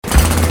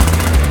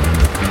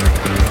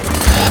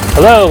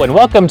Hello and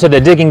welcome to the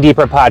Digging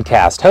Deeper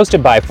podcast,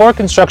 hosted by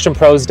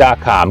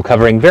ForConstructionPros.com,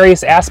 covering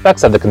various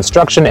aspects of the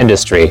construction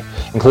industry,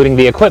 including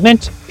the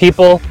equipment,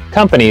 people,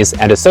 companies,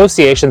 and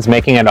associations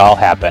making it all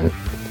happen.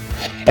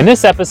 In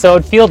this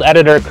episode, field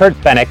editor Kurt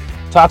Bennick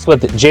talks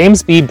with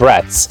James B.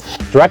 Bretz,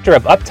 Director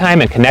of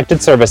Uptime and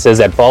Connected Services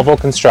at Volvo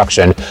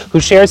Construction, who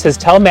shares his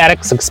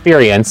telematics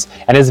experience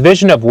and his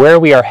vision of where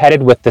we are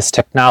headed with this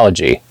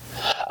technology.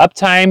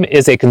 Uptime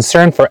is a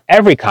concern for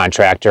every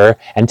contractor,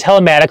 and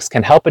telematics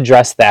can help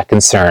address that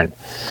concern.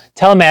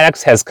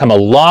 Telematics has come a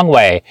long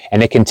way,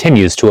 and it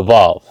continues to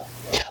evolve.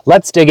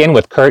 Let's dig in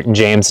with Kurt and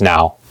James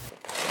now.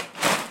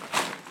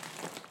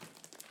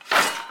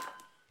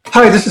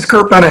 Hi, this is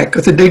Kurt Bennick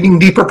with the Digging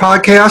Deeper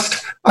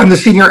podcast. I'm the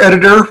senior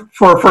editor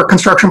for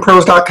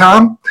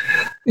ConstructionPros.com,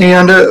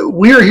 and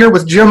we are here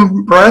with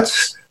Jim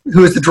Bretz,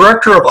 who is the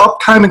Director of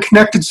Uptime and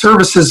Connected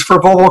Services for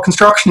Volvo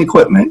Construction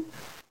Equipment.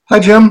 Hi,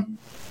 Jim.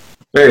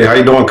 Hey, how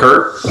you doing,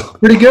 Kurt?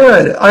 Pretty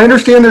good. I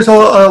understand there's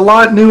a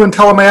lot new in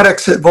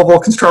telematics at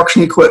Volvo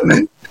Construction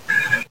Equipment.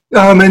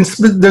 And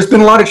there's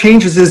been a lot of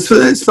changes,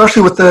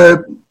 especially with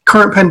the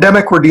current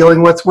pandemic we're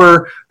dealing with,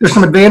 where there's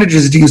some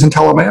advantages to using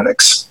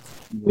telematics.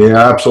 Yeah,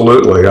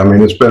 absolutely. I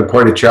mean, it's been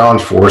quite a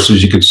challenge for us,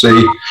 as you can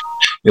see.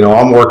 You know,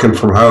 I'm working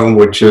from home,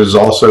 which is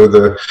also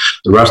the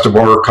rest of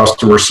our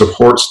customer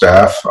support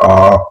staff.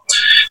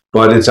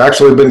 But it's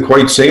actually been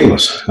quite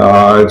seamless.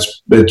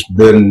 It's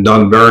been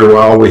done very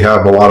well. We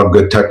have a lot of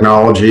good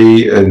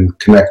technology and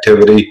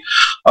connectivity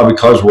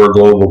because we're a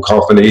global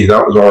company.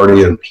 That was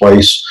already in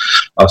place.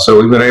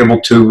 So we've been able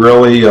to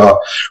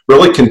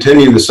really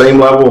continue the same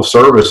level of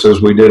service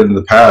as we did in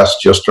the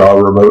past, just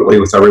remotely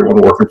with everyone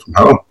working from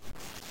home.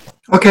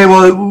 Okay,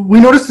 well, we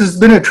noticed there's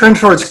been a trend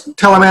towards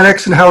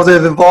telematics and how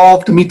they've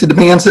evolved to meet the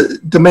demands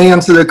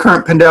of the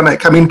current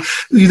pandemic. I mean,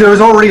 there was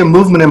already a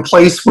movement in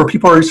place where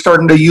people are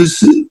starting to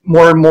use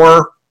more and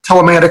more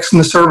telematics in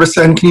the service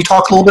end. Can you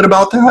talk a little bit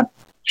about that?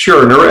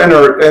 Sure,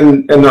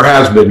 and there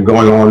has been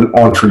going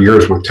on for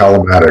years with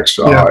telematics,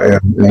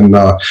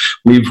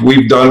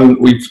 we've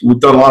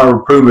done a lot of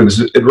improvements.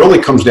 It really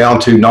comes down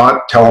to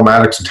not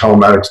telematics and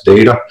telematics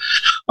data,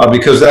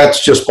 because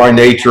that's just by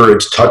nature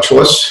it's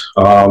touchless.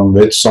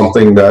 It's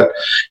something that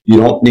you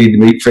don't need to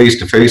meet face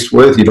to face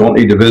with. You don't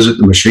need to visit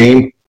the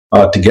machine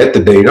to get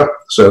the data.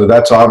 So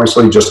that's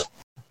obviously just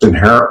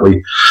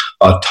inherently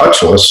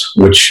touchless,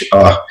 which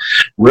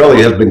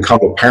really has become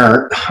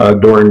apparent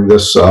during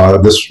this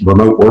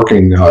remote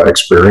working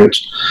experience.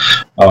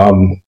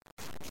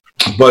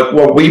 But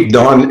what we've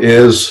done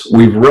is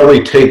we've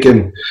really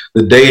taken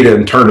the data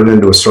and turned it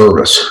into a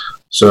service.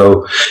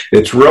 So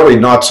it's really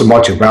not so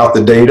much about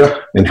the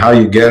data and how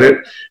you get it.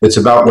 It's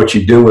about what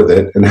you do with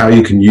it and how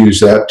you can use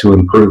that to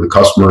improve the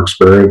customer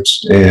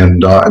experience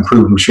and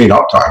improve machine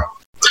uptime.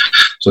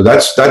 So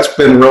that's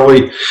been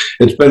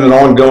it's been an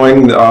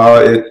ongoing,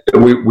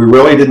 we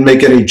really didn't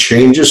make any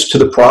changes to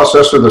the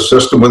process or the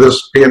system with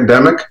this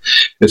pandemic.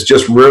 It's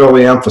just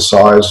really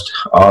emphasized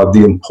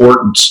the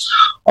importance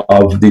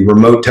of the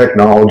remote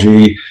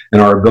technology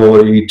and our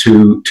ability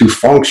to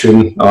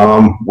function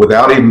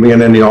without even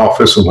being in the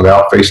office and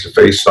without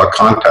face-to-face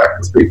contact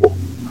with people.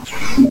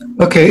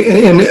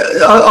 Okay, and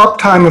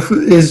uptime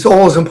is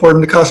always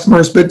important to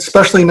customers, but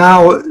especially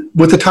now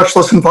with the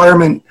touchless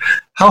environment,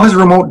 how has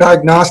remote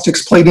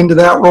diagnostics played into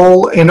that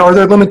role? And are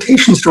there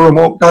limitations to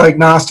remote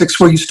diagnostics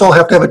where you still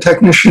have to have a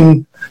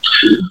technician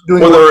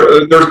doing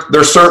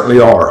there certainly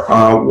are.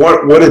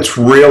 What it's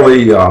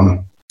really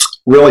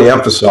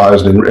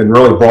emphasized and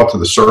really brought to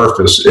the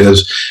surface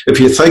is, if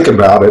you think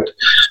about it,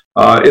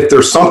 if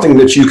there's something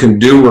that you can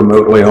do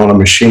remotely on a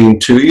machine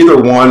to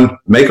either one,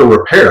 make a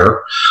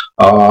repair,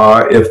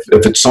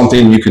 if it's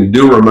something you can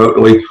do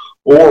remotely,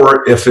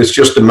 or if it's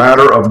just a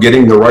matter of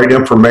getting the right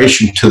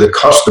information to the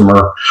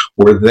customer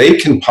where they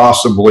can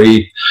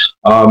possibly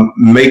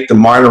make the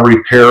minor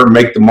repair,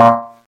 make the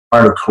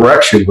minor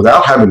correction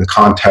without having to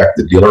contact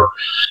the dealer,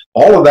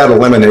 all of that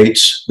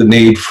eliminates the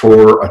need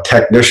for a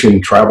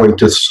technician traveling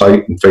to the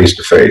site and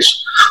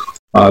face-to-face.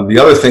 The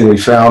other thing we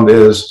found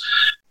is,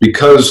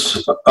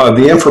 because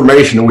the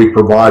information that we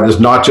provide is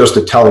not just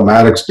the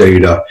telematics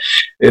data,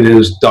 it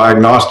is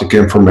diagnostic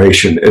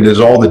information. It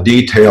is all the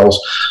details.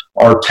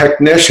 Our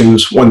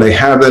technicians, when they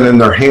have that in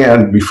their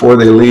hand before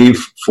they leave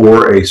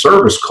for a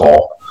service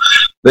call,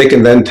 they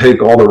can then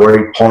take all the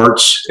right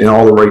parts and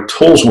all the right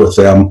tools with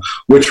them,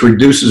 which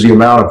reduces the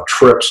amount of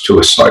trips to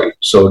a site.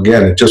 So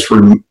again, it just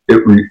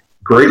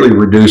greatly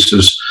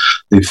reduces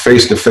the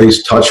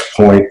face-to-face touch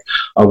point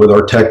with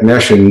our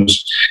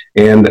technicians.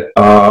 And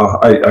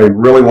I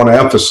really want to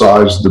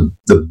emphasize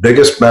the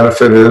biggest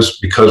benefit is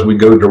because we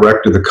go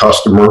direct to the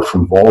customer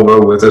from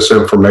Volvo with this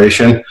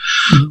information.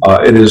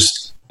 It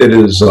is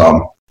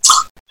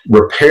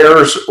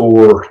repairs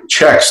or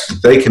checks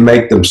that they can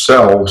make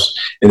themselves,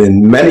 and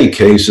in many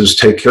cases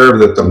take care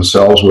of it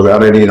themselves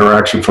without any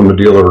interaction from the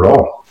dealer at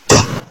all.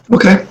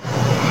 Okay.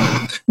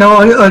 Now,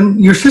 on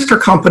your sister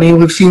company,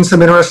 we've seen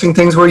some interesting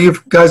things where you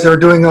guys are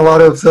doing a lot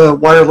of the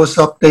wireless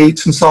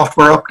updates and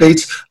software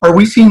updates. Are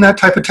we seeing that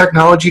type of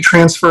technology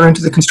transfer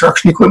into the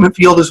construction equipment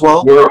field as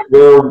well?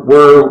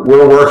 We're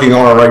working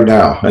on it right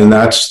now, and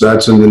that's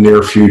in the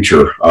near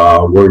future,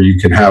 where you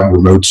can have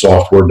remote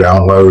software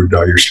download.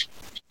 You're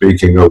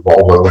speaking of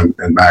Volvo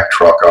and Mack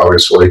truck,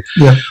 obviously.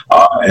 Yeah.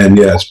 And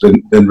yeah, it's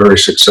been very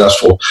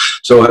successful.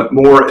 So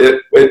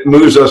it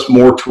moves us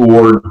more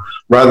toward,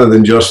 rather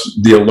than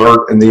just the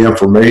alert and the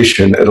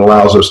information, it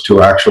allows us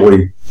to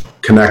actually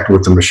connect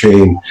with the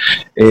machine.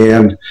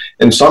 And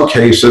in some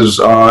cases,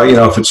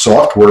 if it's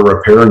software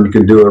repair and you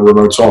can do a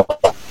remote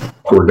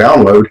software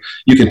download,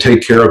 you can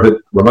take care of it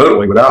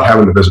remotely without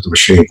having to visit the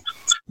machine.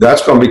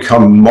 That's going to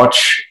become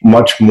much,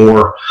 much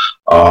more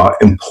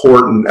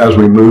important as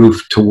we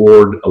move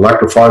toward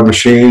electrified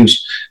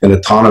machines and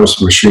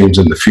autonomous machines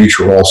in the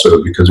future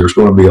also, because there's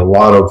going to be a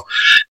lot of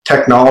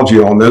technology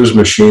on those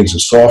machines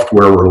and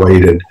software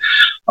related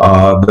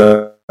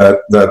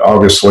that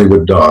obviously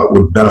would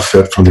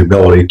benefit from the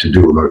ability to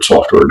do remote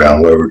software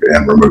download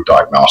and remote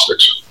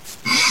diagnostics.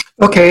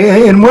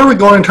 Okay, and where are we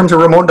going in terms of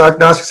remote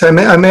diagnostics? I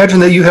imagine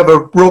that you have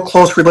a real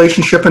close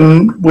relationship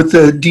with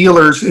the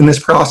dealers in this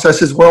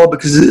process as well,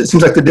 because it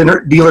seems like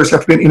the dealers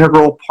have to be an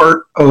integral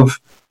part of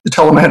the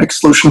telematics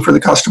solution for the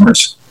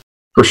customers.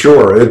 For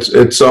sure, it's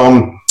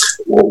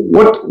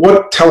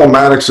what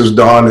telematics has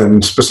done,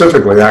 and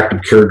specifically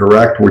Active Care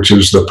Direct, which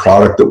is the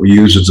product that we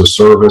use as a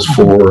service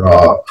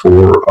for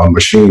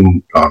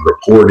machine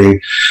reporting,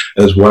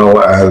 as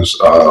well as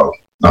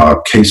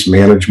case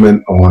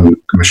management on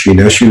machine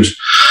issues.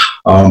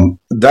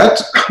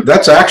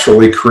 That's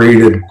actually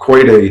created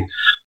quite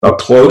a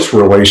closer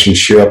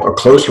relationship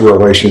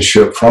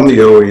from the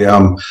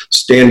OEM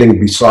standing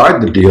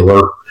beside the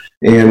dealer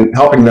and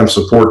helping them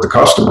support the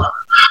customer.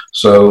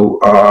 So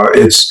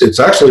it's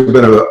actually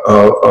been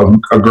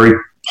a great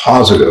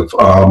positive.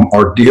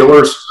 Our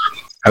dealers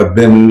have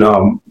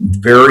been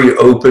very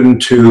open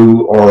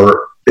to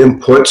our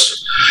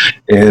inputs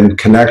and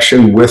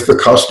connection with the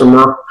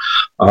customer.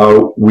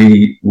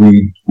 We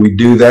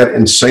do that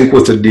in sync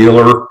with the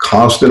dealer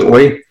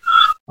constantly.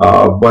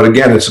 But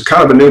again, it's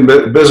kind of a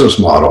new business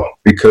model,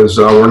 because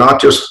we're not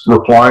just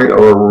relying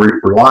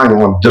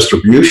on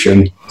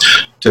distribution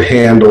to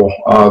handle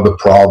the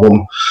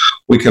problem.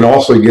 We can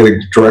also get a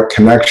direct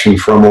connection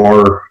from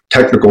our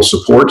technical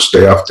support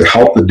staff to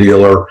help the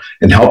dealer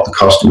and help the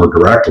customer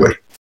directly.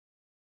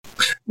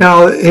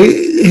 Now,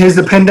 has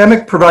the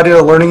pandemic provided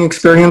a learning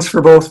experience for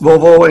both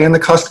Volvo and the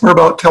customer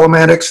about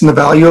telematics and the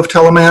value of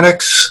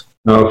telematics?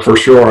 For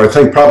sure. I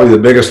think probably the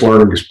biggest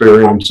learning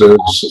experience is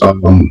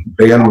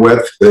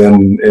bandwidth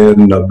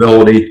and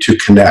ability to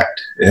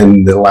connect,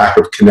 and the lack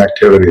of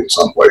connectivity in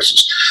some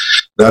places.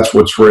 That's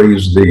what's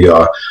raised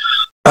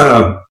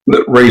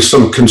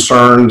some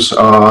concerns,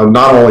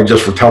 not only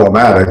just for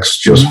telematics,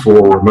 just for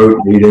remote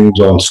meetings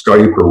on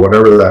Skype or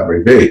whatever that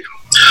may be.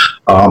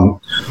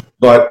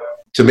 But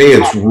to me,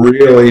 it's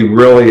really,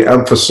 really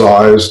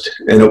emphasized,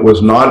 and it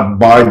was not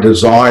by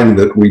design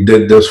that we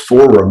did this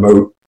for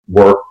remote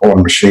work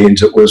on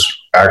machines. It was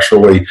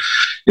actually,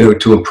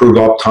 to improve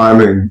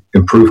uptime and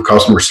improve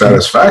customer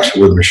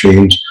satisfaction with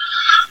machines.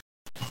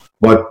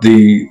 But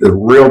the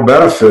real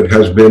benefit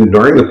has been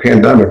during the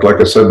pandemic,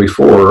 like I said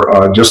before,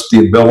 just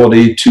the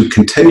ability to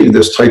continue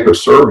this type of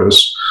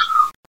service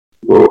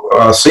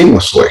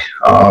seamlessly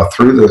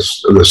through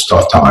this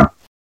tough time.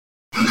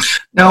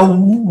 Now,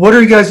 what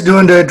are you guys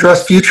doing to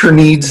address future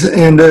needs,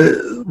 and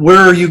where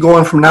are you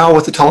going from now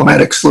with the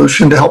telematics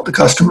solution to help the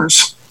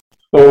customers?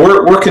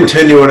 Well, we're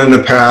continuing in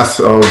the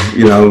path of,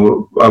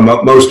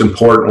 most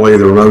importantly,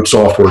 the remote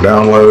software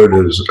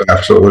download is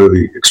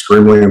absolutely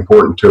extremely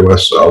important to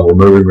us. We're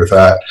moving with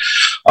that.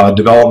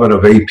 Development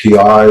of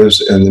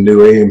APIs and the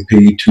new AMP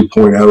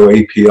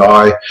 2.0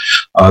 API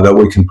that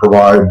we can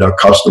provide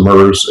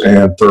customers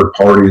and third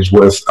parties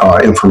with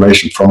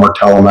information from our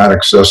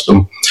telematics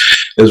system,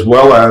 as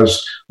well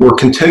as we're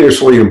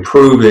continuously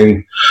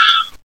improving.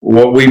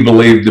 What we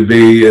believe to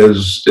be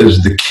is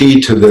the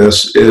key to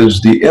this is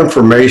the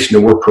information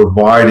that we're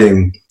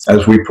providing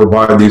as we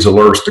provide these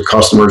alerts to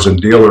customers and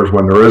dealers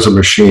when there is a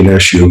machine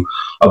issue,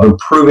 of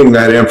improving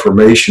that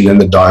information in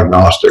the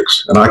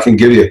diagnostics. And I can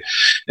give you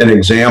an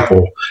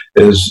example,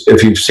 is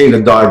if you've seen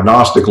a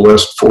diagnostic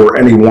list for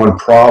any one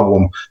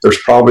problem,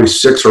 there's probably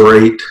 6 or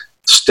 8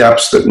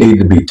 steps that need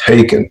to be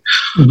taken.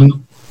 Mm-hmm.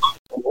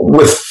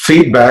 With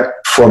feedback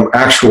from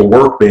actual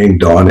work being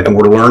done, and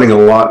we're learning a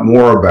lot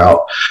more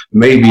about,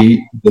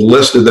 maybe the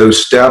list of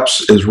those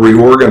steps is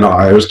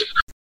reorganized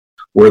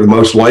where the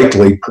most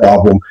likely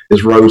problem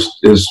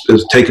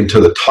is taken to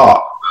the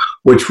top,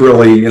 which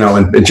really,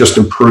 and it just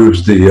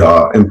improves the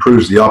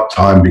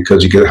uptime,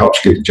 because it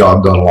helps you get the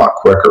job done a lot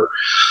quicker.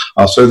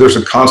 So there's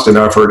a constant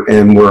effort,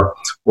 and we're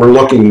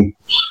looking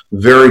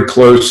very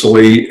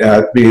closely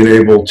at being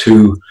able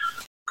to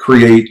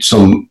create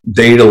some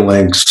data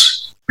links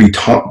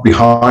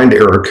behind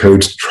error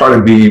codes to try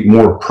to be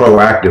more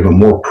proactive and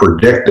more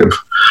predictive.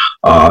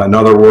 In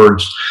other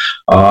words,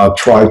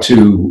 try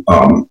to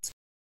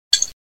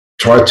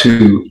try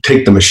to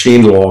take the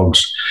machine logs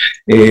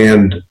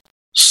and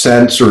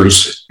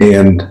sensors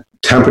and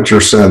temperature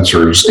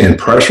sensors and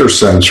pressure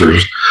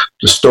sensors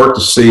to start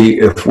to see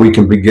if we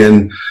can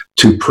begin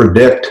to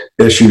predict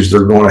issues that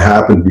are going to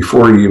happen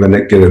before you even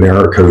get an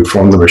error code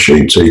from the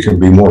machine, so you can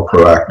be more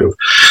proactive.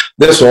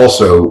 This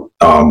also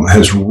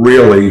has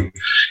really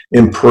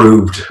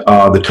improved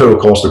the total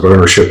cost of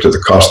ownership to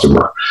the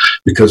customer,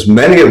 because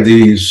many of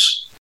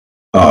these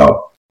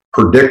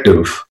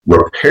predictive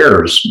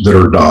repairs that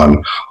are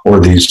done, or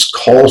these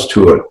calls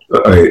to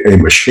a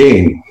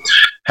machine,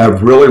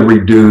 have really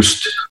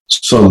reduced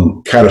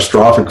some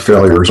catastrophic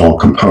failures on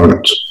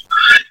components.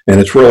 And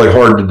it's really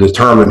hard to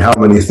determine how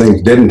many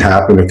things didn't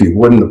happen if you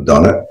wouldn't have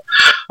done it.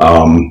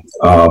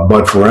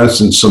 But for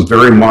instance, some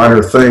very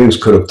minor things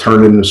could have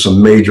turned into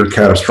some major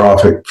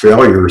catastrophic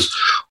failures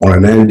on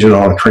an engine,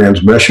 on a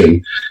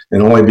transmission,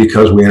 and only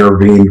because we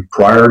intervened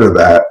prior to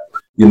that,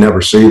 you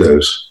never see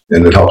those.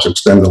 And it helps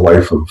extend the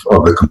life of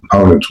the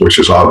components, which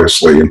is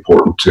obviously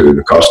important to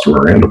the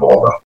customer and to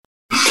Volvo.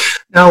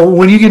 Now,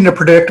 when you get into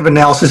predictive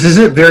analysis, is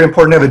it very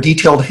important to have a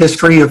detailed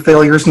history of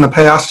failures in the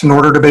past in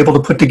order to be able to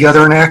put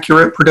together an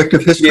accurate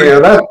predictive history?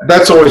 Yeah,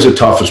 that's always the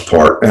toughest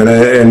part,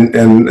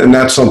 and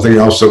that's something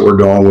else that we're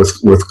doing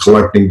with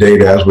collecting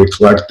data. As we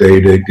collect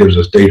data, it gives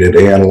us data to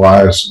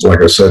analyze,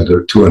 like I said,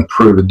 to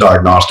improve the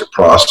diagnostic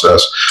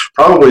process.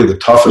 Probably the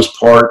toughest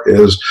part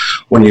is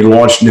when you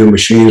launch new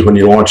machines, when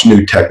you launch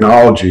new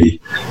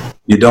technology,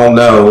 you don't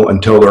know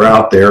until they're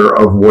out there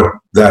of what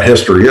that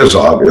history is,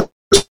 obviously.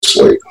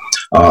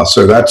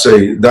 So that's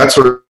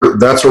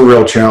a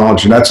real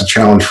challenge, and that's a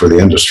challenge for the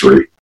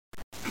industry.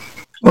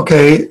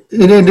 Okay.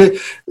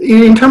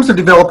 In terms of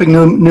developing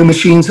new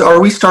machines, are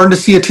we starting to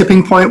see a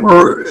tipping point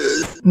where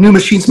new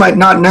machines might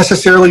not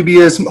necessarily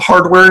be as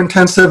hardware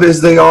intensive as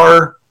they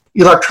are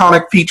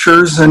electronic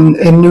features and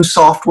new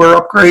software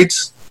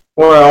upgrades?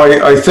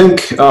 Well, I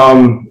think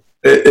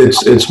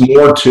it's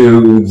more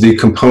to the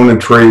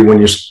componentry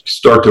when you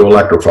start to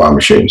electrify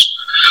machines.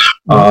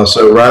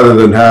 So rather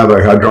than have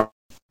a hydraulic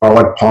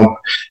pump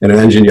and an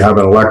engine, you have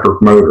an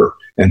electric motor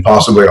and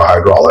possibly a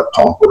hydraulic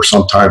pump or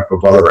some type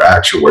of other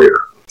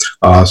actuator.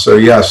 So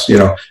yes,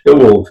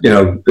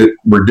 it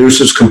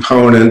reduces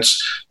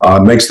components,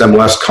 makes them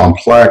less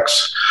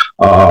complex.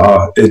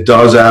 It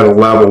does add a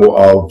level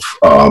of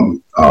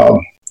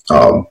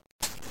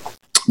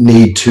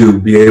need to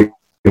be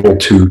able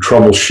to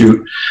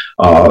troubleshoot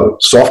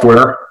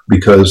software,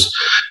 because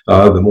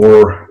the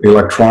more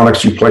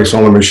electronics you place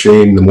on the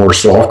machine, the more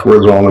software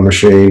is on the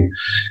machine.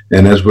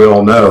 And as we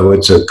all know,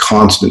 it's a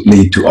constant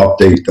need to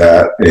update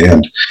that.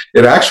 And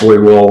it actually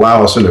will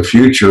allow us in the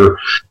future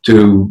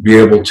to be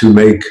able to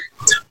make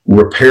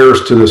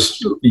repairs to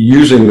this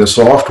using the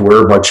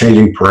software by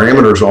changing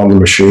parameters on the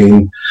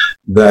machine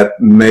that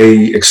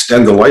may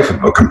extend the life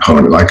of a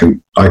component.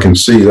 I can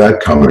see that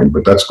coming,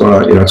 but that's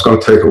it's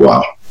going to take a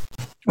while.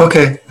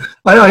 Okay.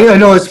 I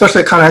know,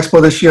 especially at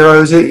ConExpo this year, I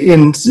was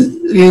in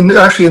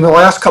the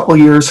last couple of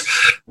years,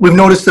 we've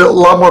noticed a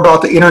lot more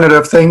about the Internet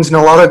of Things and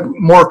a lot of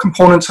more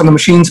components on the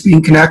machines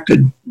being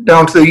connected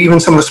down to even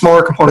some of the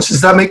smaller components.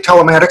 Does that make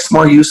telematics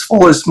more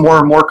useful as more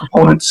and more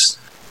components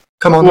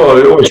come on?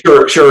 Well,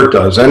 sure it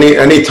does.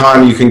 Any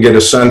time you can get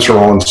a sensor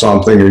on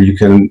something, or you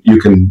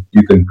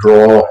can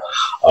draw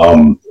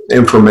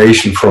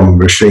information from a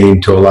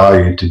machine to allow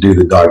you to do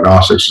the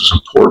diagnostics is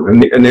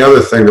important. And the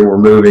other thing that we're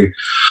moving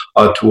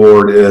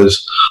toward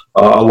is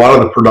a lot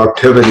of the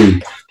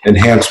productivity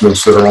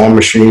enhancements that are on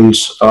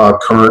machines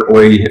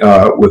currently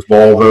with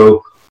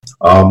Volvo,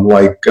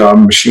 like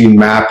machine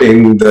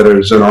mapping that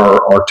is in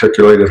our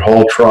articulated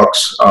haul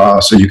trucks,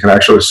 so you can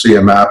actually see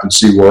a map and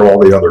see where all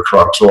the other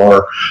trucks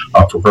are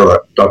for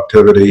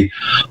productivity.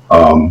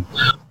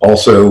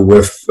 Also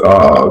with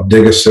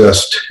Dig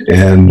Assist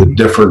and the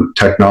different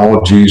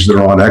technologies that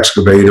are on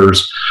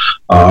excavators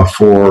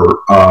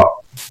for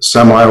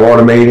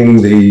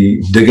semi-automating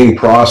the digging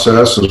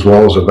process, as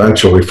well as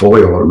eventually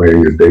fully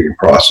automating the digging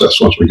process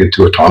once we get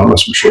to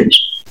autonomous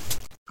machines.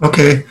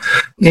 Okay.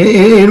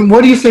 And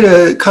what do you say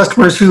to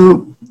customers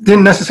who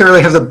didn't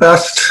necessarily have the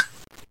best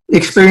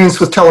experience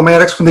with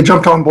telematics when they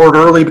jumped on board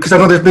early? Because I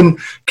know there's been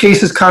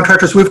cases,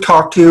 contractors we've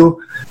talked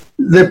to,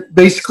 that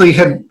basically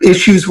had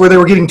issues where they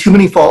were getting too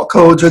many fault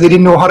codes, or they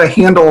didn't know how to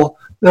handle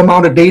the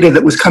amount of data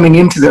that was coming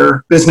into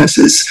their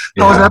businesses.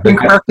 How has that been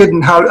corrected,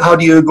 and how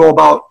do you go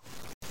about?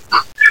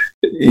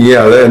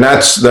 Yeah, and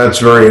that's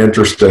very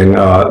interesting.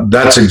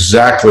 That's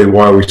exactly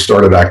why we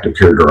started Active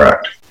Care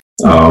Direct.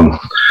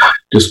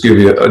 Just give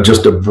you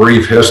just a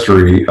brief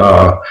history.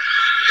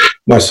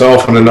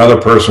 Myself and another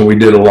person, we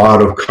did a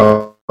lot of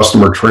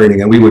customer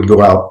training, and we would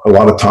go out a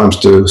lot of times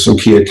to some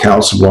key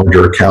accounts, some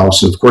larger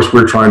accounts. And of course,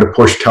 we were trying to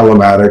push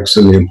telematics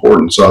and the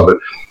importance of it.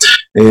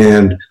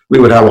 And we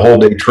would have a whole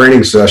day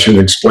training session to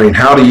explain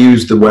how to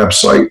use the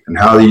website and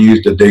how to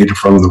use the data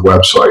from the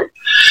website.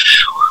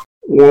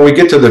 When we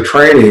get to the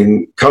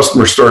training,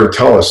 customers started to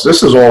tell us,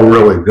 this is all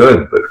really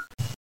good, but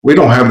we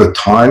don't have the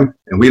time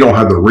and we don't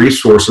have the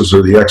resources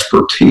or the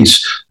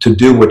expertise to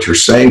do what you're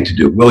saying to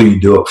do. Will you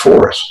do it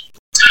for us?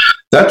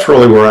 That's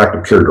really where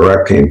Active Care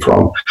Direct came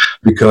from,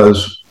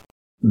 because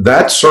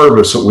that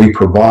service that we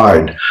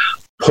provide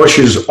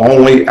pushes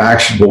only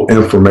actionable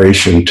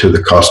information to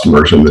the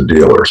customers and the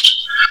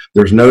dealers.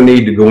 There's no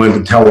need to go into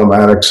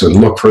telematics and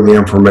look for the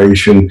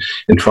information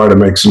and try to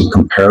make some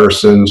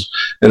comparisons.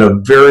 And a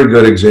very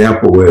good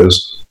example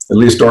is, at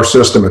least our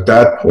system at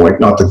that point,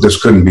 not that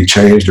this couldn't be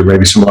changed or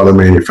maybe some other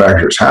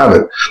manufacturers have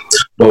it,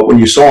 but when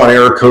you saw an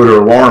error code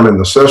or alarm in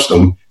the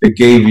system, it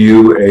gave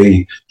you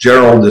a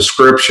general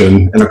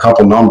description and a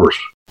couple numbers.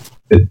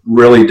 It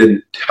really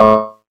didn't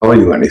tell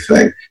you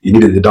anything. You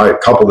needed to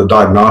couple the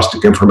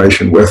diagnostic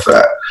information with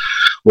that.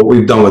 What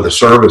we've done with the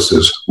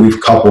services, we've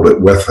coupled it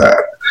with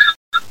that.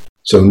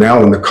 So now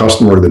when the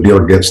customer or the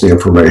dealer gets the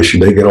information,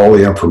 they get all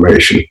the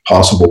information,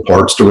 possible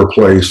parts to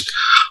replace,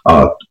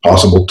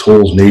 possible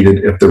tools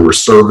needed, if there were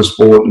service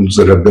bulletins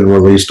that have been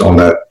released on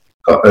that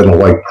in a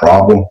like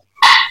problem.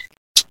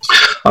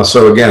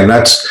 So again,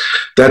 that's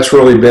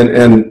really been,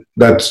 and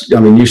that's, I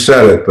mean, you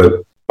said it,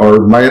 but our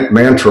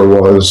mantra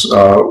was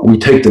we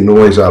take the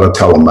noise out of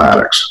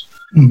telematics.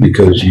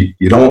 Because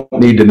you don't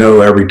need to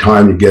know every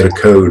time you get a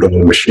code on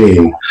the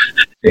machine,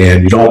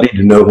 and you don't need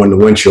to know when the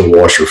windshield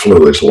washer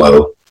fluid's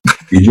low.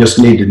 You just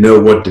need to know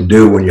what to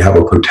do when you have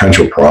a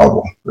potential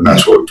problem, and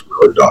that's what we've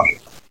really done.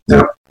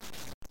 Yeah.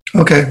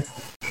 Okay.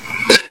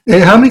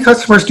 And how many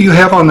customers do you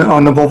have on the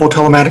Volvo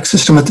telematics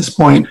system at this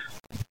point?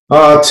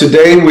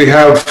 Today we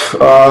have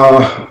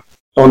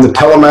on the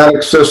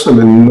telematics system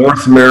in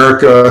North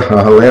America,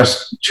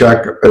 last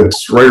check,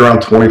 it's right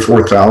around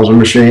 24,000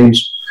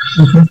 machines.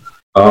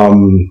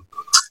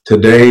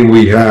 Today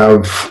we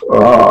have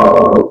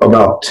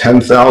about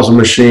 10,000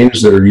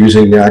 machines that are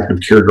using the Active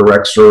Care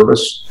Direct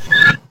service.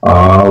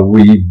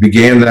 We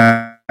began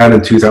that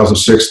in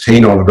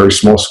 2016 on a very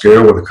small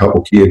scale with a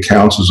couple key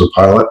accounts as a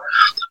pilot.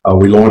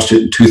 We launched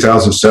it in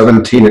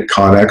 2017 at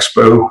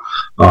ConExpo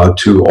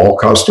to all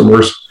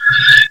customers,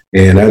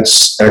 and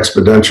that's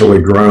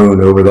exponentially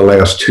grown over the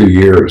last 2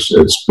 years.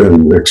 It's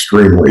been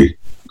extremely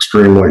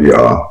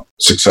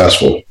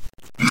successful.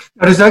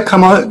 Now, does that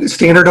come out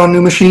standard on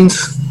new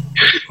machines?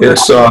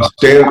 It's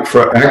standard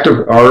for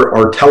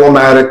our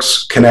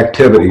telematics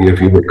connectivity, if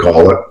you would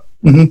call it.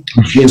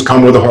 Machines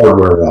come with a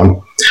hardware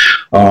one.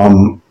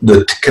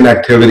 The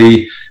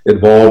connectivity at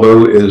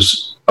Volvo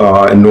is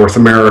in North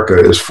America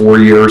is 4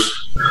 years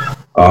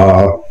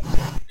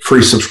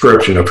free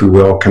subscription, if you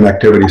will,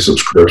 connectivity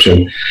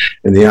subscription,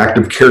 and the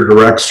Active Care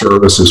Direct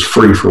service is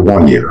free for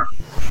 1 year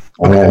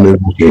on all new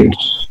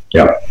machines.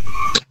 Yeah.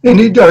 And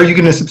are you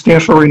getting a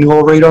substantial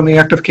renewal rate on the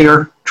Active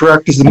Care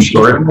Direct? Is the machine?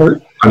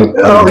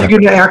 Are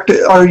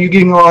you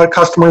getting a lot of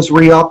customers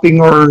re-upping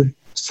or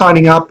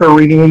signing up or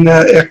renewing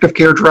the Active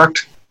Care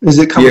Direct? Is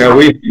it coming? Yeah,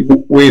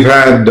 we've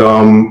had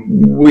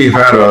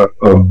a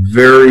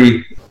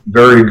very,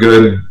 very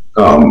good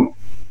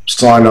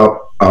sign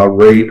up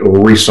rate or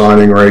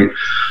re-signing rate.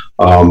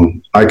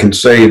 I can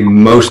say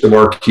most of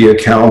our key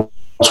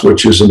accounts,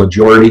 which is a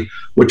majority,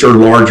 which are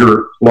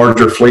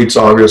larger fleets,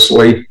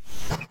 obviously.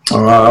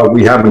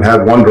 We haven't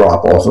had one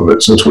drop off of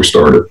it since we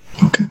started,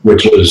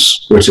 which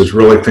is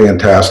really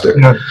fantastic.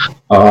 Yeah.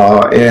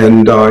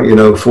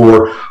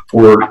 For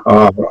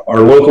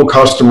our local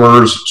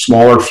customers,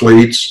 smaller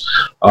fleets,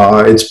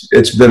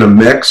 it's been a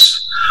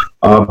mix,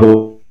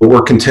 but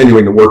we're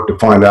continuing to work to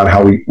find out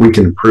how we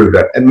can improve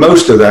that. And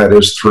most of that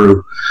is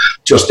through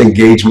just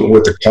engagement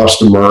with the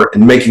customer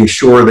and making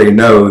sure they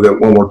know that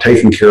when we're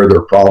taking care of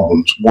their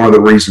problems, one of the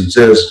reasons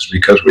is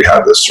because we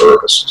have this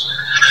service.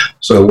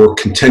 So we're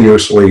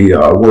continuously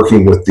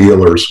working with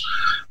dealers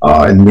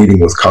and meeting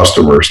with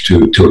customers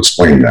to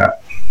explain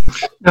that.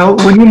 Now,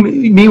 when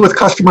you meet with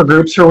customer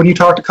groups or when you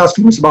talk to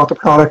customers about the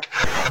product,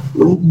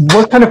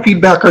 what kind of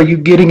feedback are you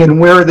getting and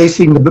where are they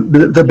seeing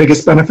the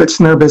biggest benefits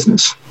in their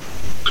business?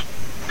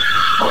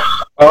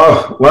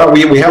 Well,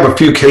 we have a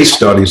few case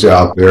studies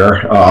out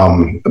there,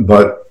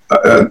 but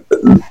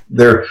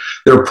they're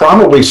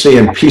probably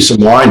seeing peace of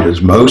mind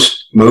as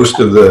most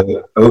of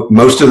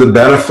the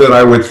benefit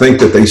I would think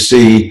that they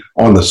see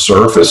on the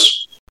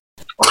surface.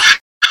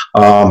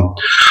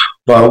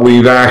 But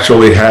we've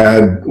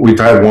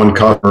had one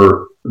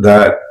customer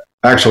that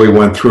actually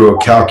went through a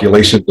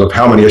calculation of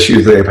how many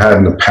issues they've had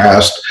in the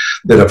past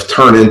that have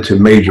turned into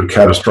major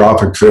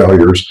catastrophic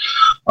failures,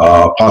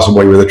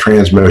 possibly with a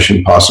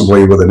transmission,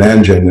 possibly with an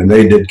engine, and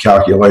they did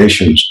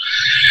calculations.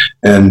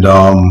 And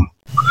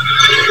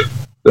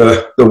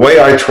the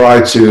way I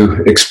try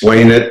to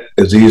explain it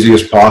as easy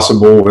as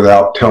possible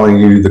without telling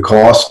you the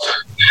cost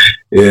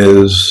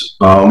is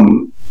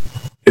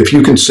if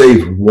you can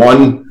save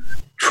one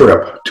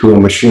trip to a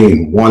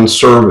machine, one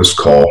service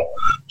call,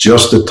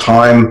 just the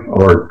time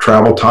or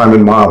travel time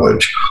and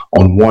mileage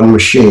on one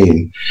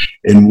machine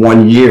in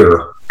 1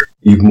 year,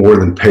 you've more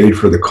than paid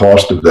for the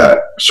cost of that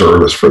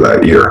service for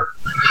that year.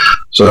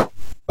 So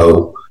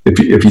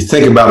if you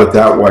think about it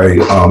that way,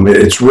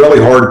 it's really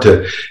hard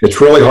to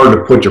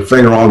put your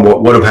finger on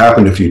what would have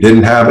happened if you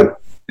didn't have it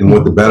and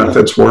what the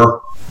benefits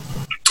were.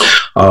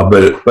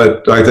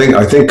 But I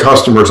think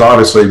customers,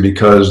 obviously,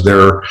 because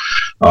they're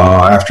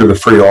after the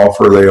free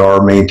offer, they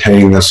are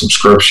maintaining the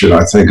subscription,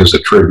 I think is a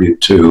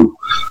tribute to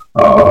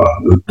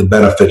the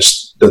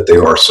benefits that they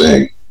are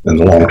seeing and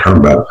the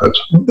long-term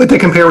benefits. But they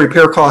compare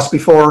repair costs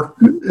before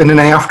and then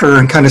after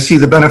and kind of see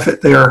the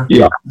benefit they're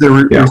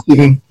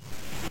receiving.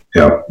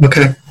 Yeah.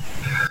 Okay.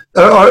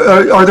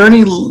 Are there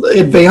any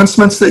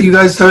advancements that you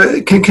guys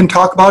can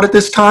talk about at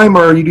this time,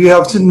 or do you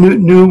have some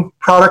new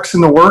products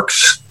in the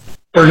works?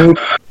 Or new?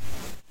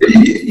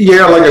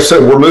 Yeah, like I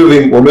said, we're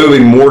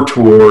moving more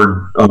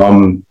toward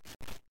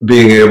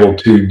being able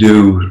to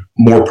do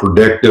more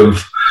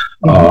predictive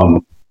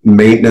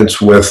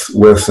maintenance with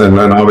and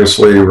then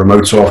obviously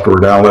remote software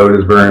download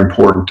is very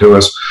important to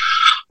us.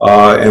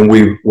 And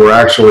we're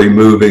actually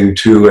moving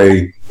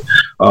to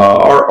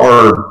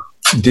our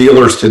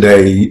dealers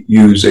today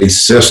use a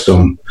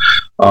system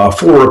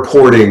for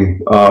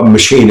reporting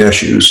machine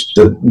issues,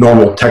 the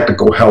normal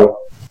technical help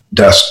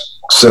desk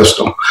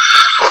system.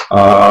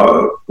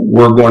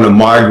 We're going to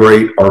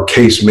migrate our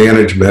case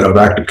management of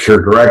Active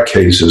Care Direct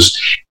cases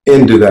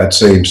into that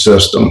same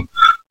system.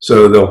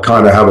 So they'll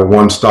kind of have a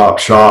one-stop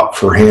shop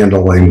for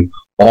handling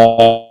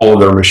all of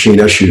their machine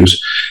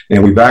issues.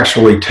 And we've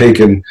actually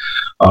taken,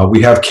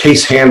 we have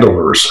case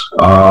handlers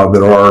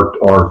that are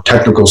our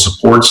technical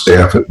support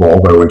staff at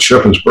Volvo in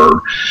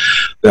Shippensburg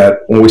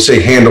that when we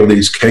say handle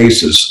these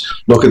cases,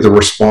 look at the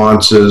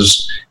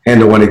responses,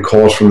 handle any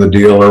calls from the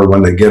dealer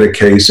when they get a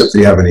case, if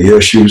they have any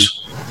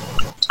issues.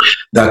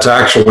 That's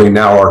actually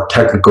now our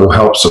technical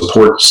help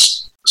support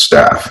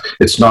staff.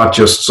 It's not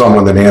just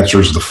someone that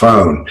answers the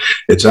phone.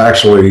 It's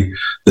actually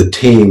the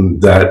team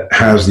that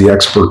has the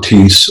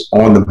expertise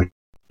on the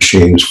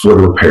machines for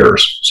the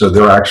repairs. So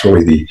they're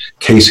actually the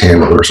case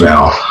handlers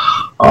now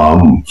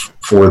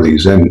for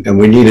these. And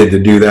we needed to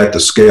do that to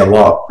scale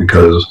up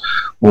because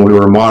when we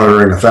were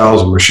monitoring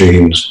 1,000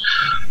 machines,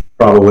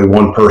 probably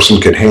one person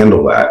could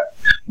handle that.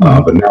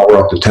 But now we're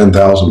up to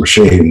 10,000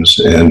 machines,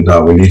 and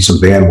we need some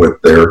bandwidth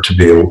there to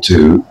be able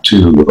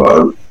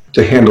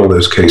to handle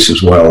those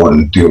cases well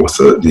and deal with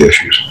the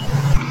issues.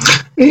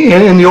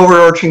 And the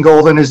overarching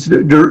goal then is to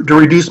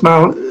reduce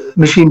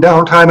machine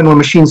downtime, and when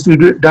machines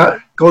do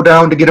go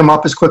down, to get them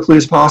up as quickly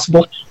as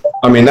possible.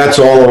 I mean, that's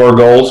all of our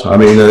goals. I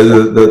mean,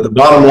 the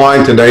bottom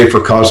line today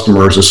for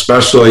customers,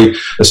 especially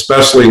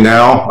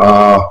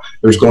now,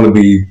 there's going to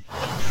be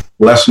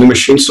less new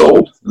machines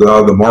sold.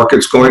 The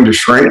market's going to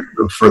shrink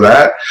for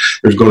that.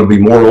 There's going to be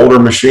more older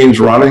machines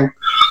running.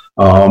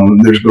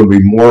 There's going to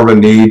be more of a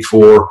need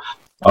for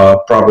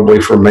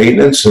probably for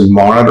maintenance and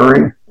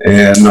monitoring.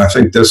 And I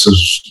think this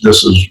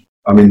is.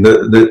 I mean,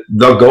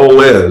 the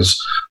goal is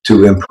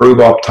to improve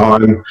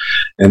uptime,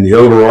 and the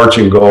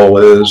overarching goal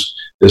is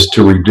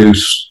to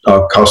reduce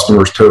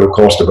customers' total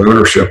cost of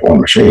ownership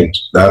on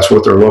machines. That's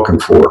what they're looking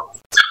for.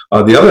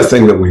 The other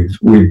thing that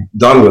we've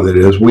done with it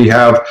is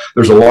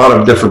there's a lot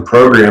of different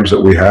programs that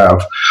we have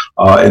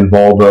in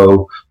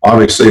Volvo.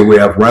 Obviously, we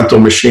have rental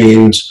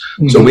machines,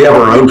 so we have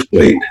our own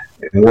fleet,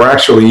 and we're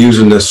actually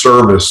using this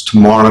service to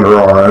monitor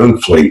our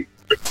own fleet.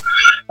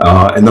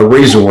 And the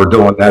reason we're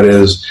doing that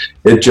is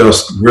it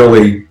just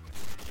really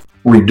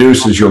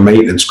reduces your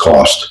maintenance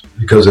cost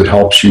because it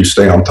helps you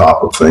stay on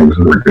top of things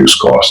and reduce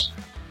cost.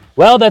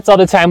 Well, that's all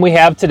the time we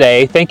have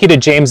today. Thank you to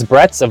James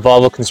Bretz of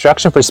Volvo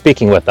Construction for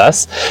speaking with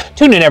us.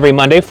 Tune in every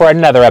Monday for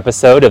another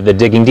episode of the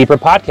Digging Deeper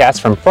podcast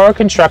from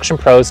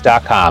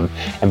forconstructionpros.com,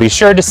 and be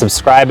sure to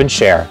subscribe and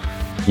share.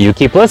 You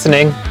keep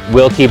listening,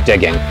 we'll keep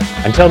digging.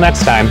 Until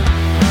next time.